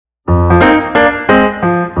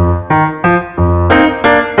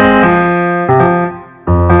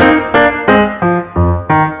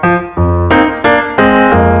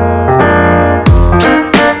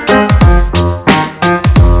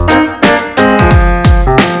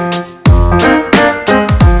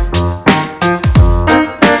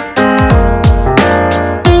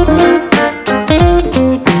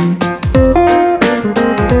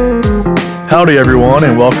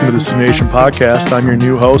everyone, and welcome to the Sioux Nation Podcast. I'm your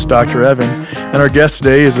new host, Dr. Evan, and our guest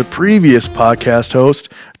today is a previous podcast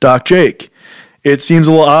host, Doc Jake. It seems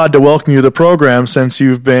a little odd to welcome you to the program since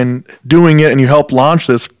you've been doing it and you helped launch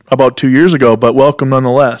this about 2 years ago, but welcome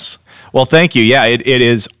nonetheless. Well, thank you. Yeah, it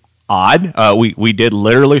is odd. We did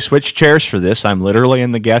literally switch chairs for this. I'm literally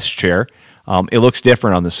in the guest chair. It looks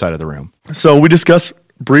different on this side of the room. So we discussed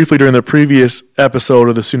briefly during the previous episode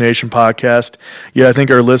of the Sioux Nation Podcast. Yeah, I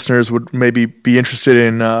think our listeners would maybe be interested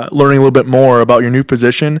in learning a little bit more about your new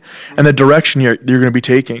position and the direction you're going to be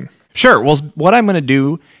taking. Sure. Well, what I'm going to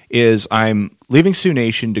do is I'm leaving Sioux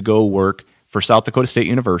Nation to go work for South Dakota State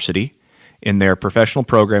University in their professional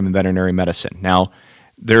program in veterinary medicine. Now,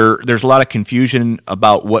 there's a lot of confusion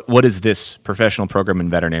about what is this professional program in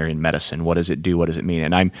veterinary medicine? What does it do? What does it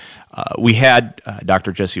mean? And we had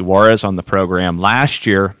Dr. Jesse Juarez on the program last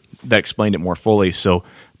year that explained it more fully. So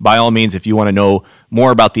by all means, if you want to know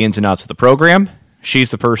more about the ins and outs of the program,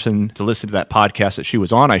 she's the person to listen to that podcast that she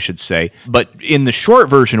was on, I should say. But in the short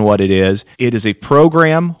version, what it is a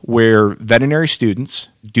program where veterinary students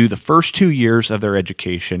do the first 2 years of their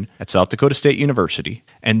education at South Dakota State University,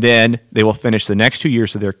 and then they will finish the next 2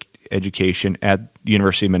 years of their education at the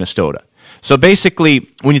University of Minnesota. So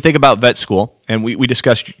basically, when you think about vet school, and we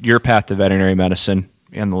discussed your path to veterinary medicine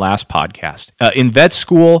in the last podcast, in vet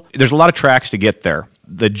school, there's a lot of tracks to get there.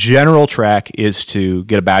 The general track is to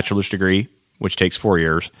get a bachelor's degree, which takes 4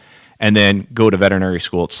 years, and then go to veterinary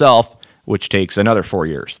school itself, which takes another 4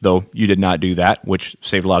 years, though you did not do that, which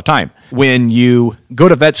saved a lot of time. When you go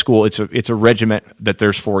to vet school, it's a regiment that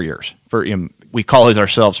there's 4 years. We call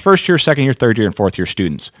ourselves first year, second year, third year, and fourth year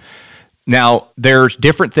students. Now, there's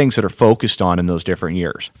different things that are focused on in those different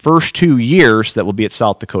years. First 2 years that will be at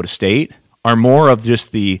South Dakota State are more of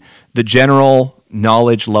just the general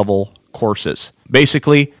knowledge level courses.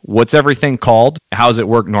 Basically, what's everything called? How does it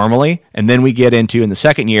work normally? And then we get into, in the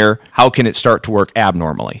second year, how can it start to work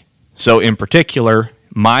abnormally? So in particular,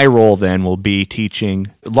 my role then will be teaching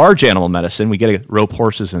large animal medicine. We get to rope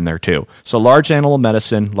horses in there too. So large animal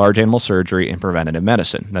medicine, large animal surgery, and preventative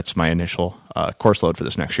medicine. That's my initial course load for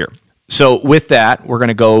this next year. So with that, we're going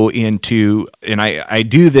to go into, and I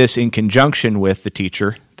do this in conjunction with the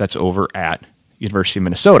teacher that's over at University of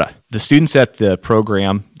Minnesota. The students at the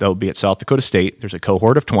program that will be at South Dakota State, there's a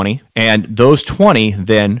cohort of 20, and those 20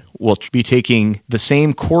 then will be taking the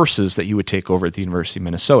same courses that you would take over at the University of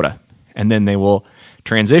Minnesota. And then they will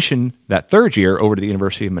transition that third year over to the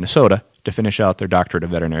University of Minnesota to finish out their doctorate of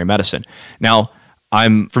veterinary medicine. Now,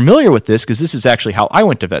 I'm familiar with this because this is actually how I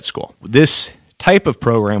went to vet school. This type of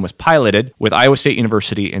program was piloted with Iowa State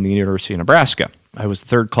University and the University of Nebraska. I was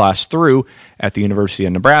third class through at the University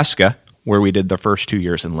of Nebraska, where we did the first 2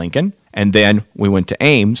 years in Lincoln, and then we went to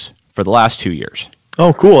Ames for the last 2 years.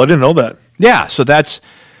 Oh, cool. I didn't know that. Yeah, so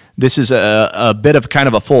this is a bit of kind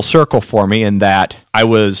of a full circle for me in that I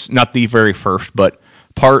was not the very first, but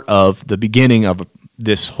part of the beginning of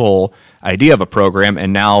this whole idea of a program,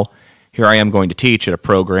 and now here I am going to teach at a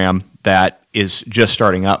program that is just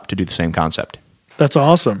starting up to do the same concept. That's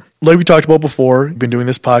awesome. Like we talked about before, you've been doing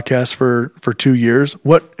this podcast for 2 years.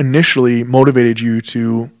 What initially motivated you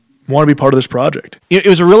to want to be part of this project? It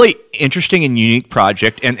was a really interesting and unique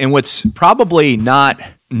project, and what's probably not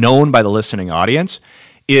known by the listening audience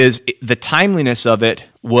is the timeliness of it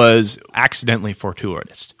was accidentally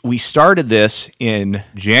fortuitous. We started this in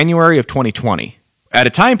January of 2020 at a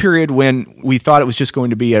time period when we thought it was just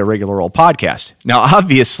going to be a regular old podcast. Now,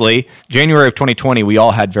 obviously, January of 2020, we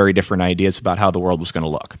all had very different ideas about how the world was going to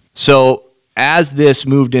look. So as this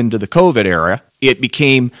moved into the COVID era, it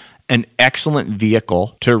became an excellent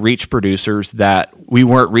vehicle to reach producers that we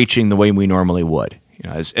weren't reaching the way we normally would. You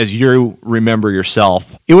know, as you remember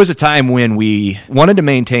yourself, it was a time when we wanted to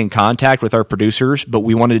maintain contact with our producers, but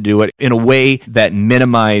we wanted to do it in a way that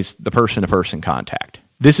minimized the person-to-person contact.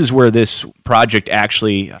 This is where this project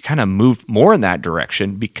actually kind of moved more in that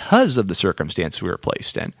direction because of the circumstance we were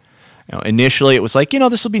placed in. You know, initially, it was like,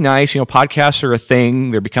 this will be nice. Podcasts are a thing.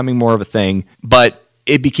 They're becoming more of a thing. But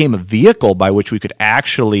it became a vehicle by which we could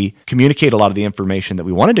actually communicate a lot of the information that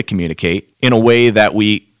we wanted to communicate in a way that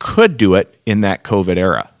we could do it in that COVID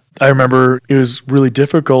era. I remember it was really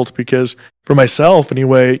difficult because for myself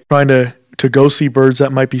anyway, trying to go see birds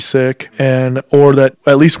that might be sick or that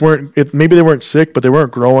at least maybe they weren't sick, but they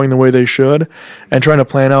weren't growing the way they should, and trying to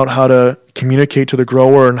plan out how to communicate to the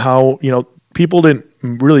grower and how, people didn't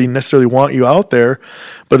really necessarily want you out there,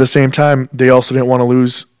 but at the same time, they also didn't want to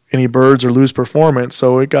lose any birds or lose performance.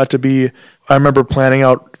 So it got to be, I remember planning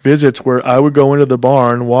out visits where I would go into the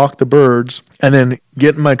barn, walk the birds, and then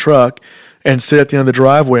get in my truck and sit at the end of the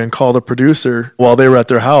driveway and call the producer while they were at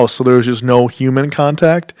their house. So there was just no human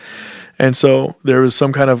contact. And so there was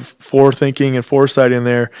some kind of forethinking and foresight in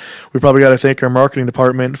there. We probably got to thank our marketing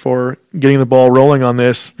department for getting the ball rolling on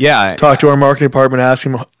this. Yeah. Talk to our marketing department, ask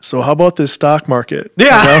them, so how about this stock market?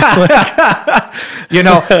 Yeah.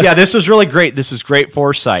 Yeah, this was really great. This is great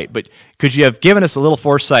foresight. But could you have given us a little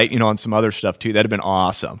foresight, on some other stuff too? That'd have been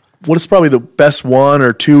awesome. What is probably the best 1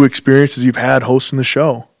 or 2 experiences you've had hosting the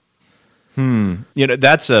show?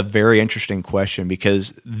 That's a very interesting question,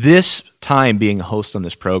 because this time being a host on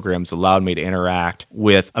this program has allowed me to interact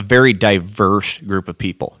with a very diverse group of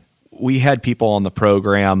people. We had people on the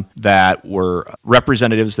program that were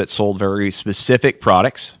representatives that sold very specific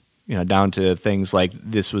products, down to things like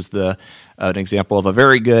this was an example of a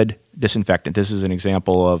very good disinfectant. This is an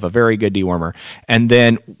example of a very good dewormer. And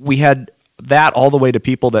then we had that all the way to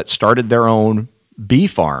people that started their own bee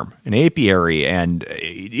farm, an apiary, and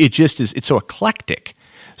it's so eclectic.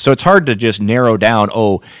 So it's hard to just narrow down,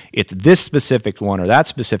 it's this specific one or that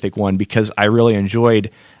specific one, because I really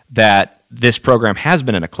enjoyed that this program has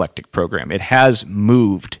been an eclectic program. It has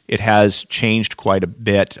moved. It has changed quite a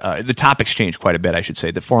bit. The topics changed quite a bit, I should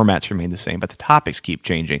say. The formats remain the same, but the topics keep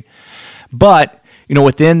changing. But,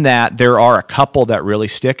 within that, there are a couple that really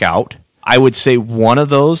stick out. I would say one of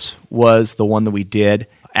those was the one that we did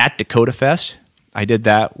at Dakota Fest. I did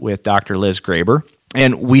that with Dr. Liz Graber,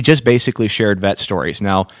 and we just basically shared vet stories.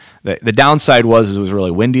 Now, the downside was it was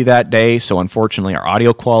really windy that day, so unfortunately our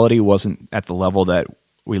audio quality wasn't at the level that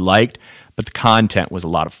we liked, but the content was a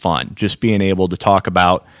lot of fun. Just being able to talk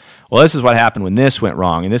about, well, this is what happened when this went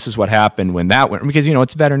wrong, and this is what happened when that went, because,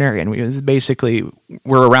 it's veterinarian.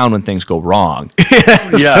 We're around when things go wrong.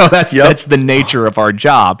 So that's the nature of our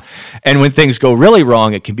job. And when things go really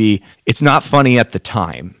wrong, it's not funny at the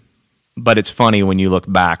time, but it's funny when you look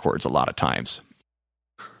backwards a lot of times.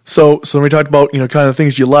 So when we talked about, kind of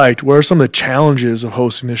things you liked, what are some of the challenges of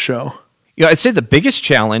hosting this show? I'd say the biggest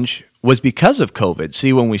challenge was because of COVID.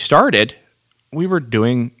 See, when we started, we were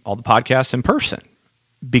doing all the podcasts in person,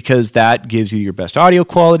 because that gives you your best audio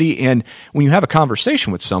quality. And when you have a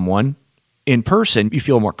conversation with someone in person, you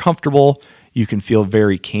feel more comfortable. You can feel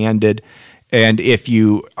very candid. And if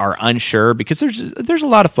you are unsure, because there's a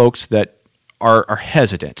lot of folks that are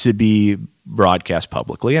hesitant to be broadcast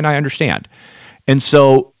publicly, and I understand. And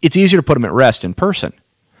so it's easier to put them at rest in person.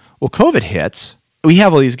 Well, COVID hits. We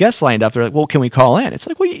have all these guests lined up. They're like, well, can we call in? It's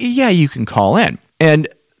like, well, yeah, you can call in. And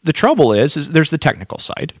the trouble is there's the technical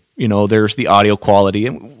side. There's the audio quality,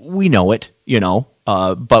 and we know it,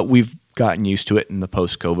 but we've gotten used to it in the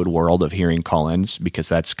post-COVID world of hearing call-ins, because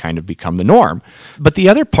that's kind of become the norm. But the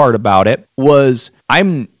other part about it was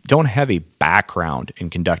I don't have a background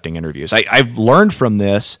in conducting interviews. I've learned from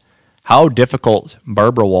this how difficult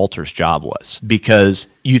Barbara Walters' job was, because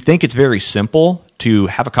you think it's very simple to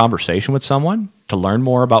have a conversation with someone, to learn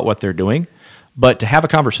more about what they're doing, but to have a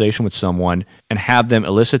conversation with someone and have them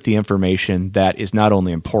elicit the information that is not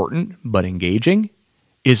only important but engaging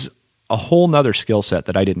is a whole nother skill set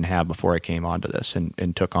that I didn't have before I came onto this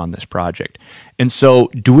and took on this project. And so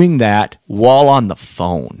doing that while on the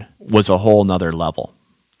phone was a whole nother level.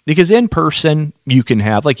 Because in person, you can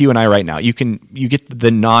have, like you and I right now, you get the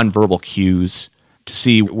nonverbal cues to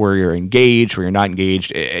see where you're engaged, where you're not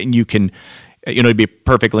engaged, and you can, to be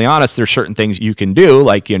perfectly honest, there's certain things you can do,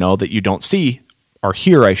 like, that you don't see or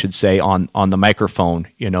hear, I should say, on the microphone,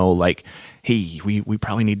 like, hey, we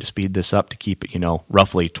probably need to speed this up to keep it,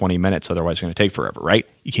 roughly 20 minutes, otherwise it's going to take forever, right?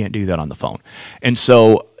 You can't do that on the phone. And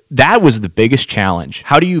so that was the biggest challenge.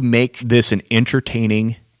 How do you make this an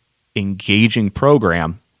entertaining, engaging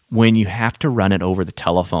program when you have to run it over the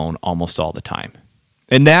telephone almost all the time?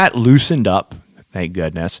 And that loosened up, thank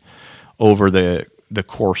goodness, over the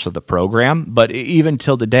course of the program. But even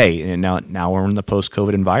till today, and now we're in the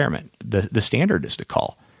post-COVID environment, the standard is to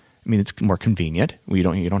call. I mean, it's more convenient. You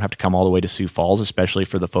don't have to come all the way to Sioux Falls, especially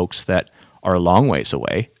for the folks that are a long ways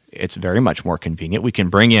away. It's very much more convenient. We can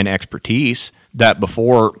bring in expertise that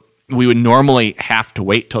before we would normally have to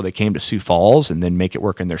wait till they came to Sioux Falls and then make it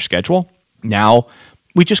work in their schedule. Now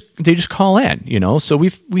they just call in, so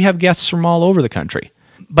we have guests from all over the country.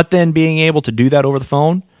 But then being able to do that over the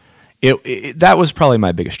phone, that was probably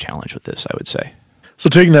my biggest challenge with this, I would say. So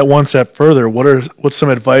taking that one step further, what's some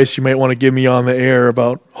advice you might want to give me on the air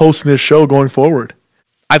about hosting this show going forward?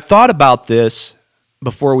 I've thought about this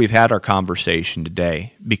before we've had our conversation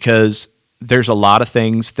today, because there's a lot of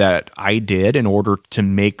things that I did in order to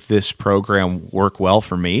make this program work well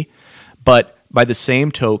for me. But by the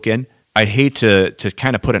same token, I'd hate to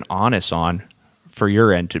kind of put an onus on for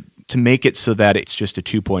your end to make it so that it's just a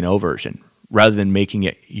 2.0 version, rather than making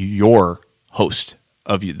it your host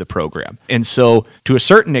the program. And so to a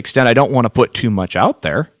certain extent, I don't want to put too much out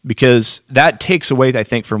there because that takes away, I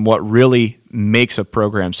think, from what really makes a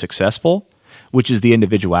program successful, which is the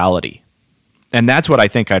individuality. And that's what I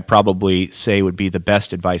think I'd probably say would be the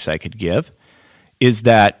best advice I could give, is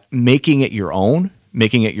that making it your own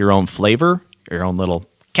flavor, your own little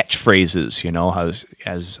catchphrases,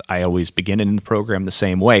 as I always begin in the program the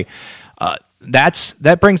same way,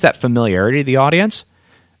 that brings that familiarity to the audience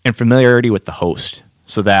and familiarity with the host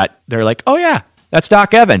so that they're like, oh yeah, that's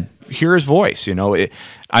Doc Evan. Hear his voice.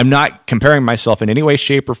 I'm not comparing myself in any way,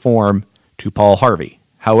 shape, or form to Paul Harvey.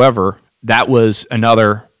 However, that was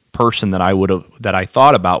another person that I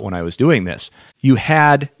thought about when I was doing this. You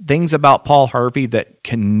had things about Paul Harvey that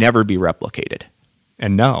can never be replicated.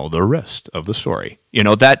 And now the rest of the story.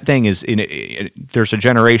 That thing is there's a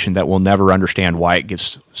generation that will never understand why it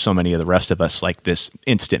gives so many of the rest of us like this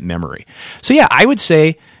instant memory. So yeah, I would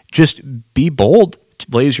say just be bold, to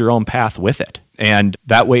blaze your own path with it. And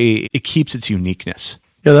that way it keeps its uniqueness.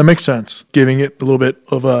 Yeah, that makes sense. Giving it a little bit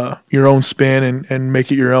of your own spin and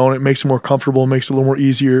make it your own. It makes it more comfortable, makes it a little more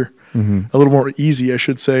easier, a little more easy, I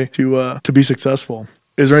should say, to be successful.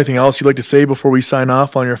 Is there anything else you'd like to say before we sign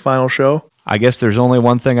off on your final show? I guess there's only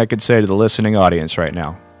one thing I could say to the listening audience right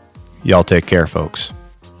now. Y'all take care, folks.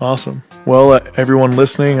 Awesome. Well, everyone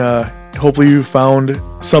listening, hopefully you found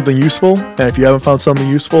something useful. And if you haven't found something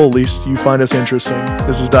useful, at least you find us interesting.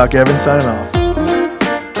 This is Doc Evans signing off.